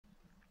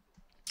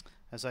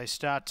as they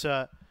start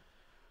to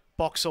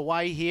box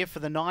away here for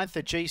the 9th,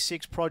 the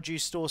G6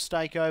 Produce Store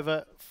Stake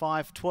over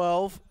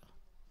 512.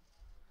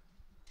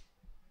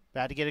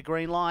 About to get a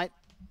green light.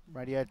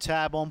 Radio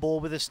Tab on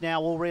board with us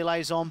now. All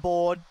relays on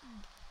board.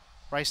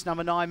 Race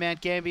number 9,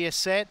 Mt-Gambier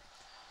set.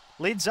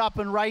 Lids up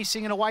and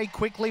racing, and away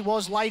quickly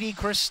was Lady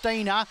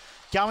Christina.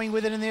 Going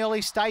with it in the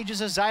early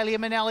stages, Azalea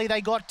Manelli.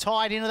 They got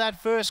tight into that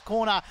first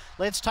corner.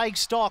 Let's take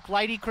stock.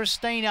 Lady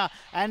Christina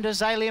and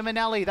Azalea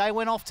Manelli. They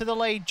went off to the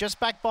lead. Just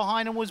back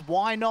behind them was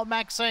Why Not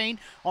Maxine.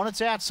 On its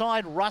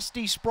outside,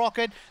 Rusty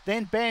Sprocket.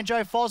 Then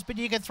Banjo Foz, but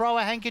you can throw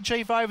a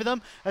handkerchief over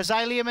them.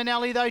 Azalea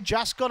Manelli, though,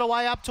 just got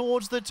away up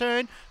towards the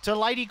turn to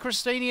Lady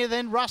Christina.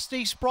 Then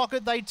Rusty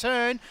Sprocket, they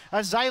turn.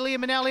 Azalea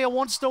Manelli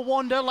wants to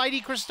wander.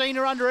 Lady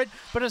Christina under it,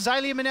 but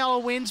Azalea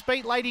Manelli wins.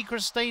 Beat Lady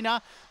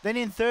Christina. Then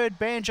in third,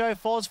 Banjo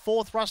Foz.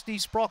 Fourth, Rusty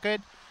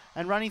Sprocket.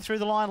 And running through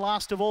the line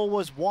last of all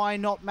was Why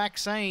Not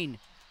Maxine.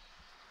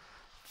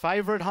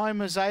 Favourite home,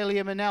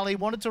 Azalea Manelli.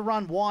 Wanted to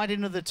run wide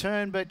into the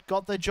turn, but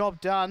got the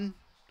job done.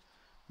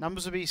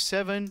 Numbers will be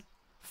 7,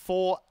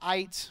 4,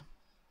 8.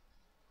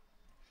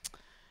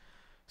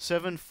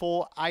 7,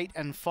 4, 8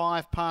 and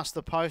 5 past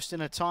the post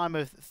in a time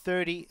of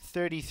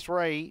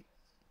 30:33.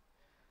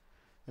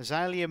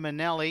 Azalea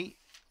Manelli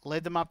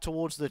led them up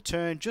towards the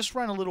turn, just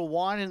ran a little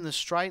wide in the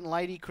straight, and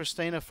Lady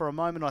Christina for a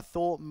moment I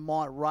thought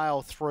might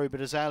rail through, but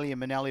Azalea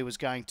Manelli was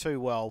going too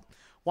well.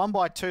 1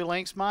 by 2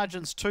 lengths,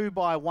 margins 2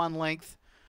 by 1 length.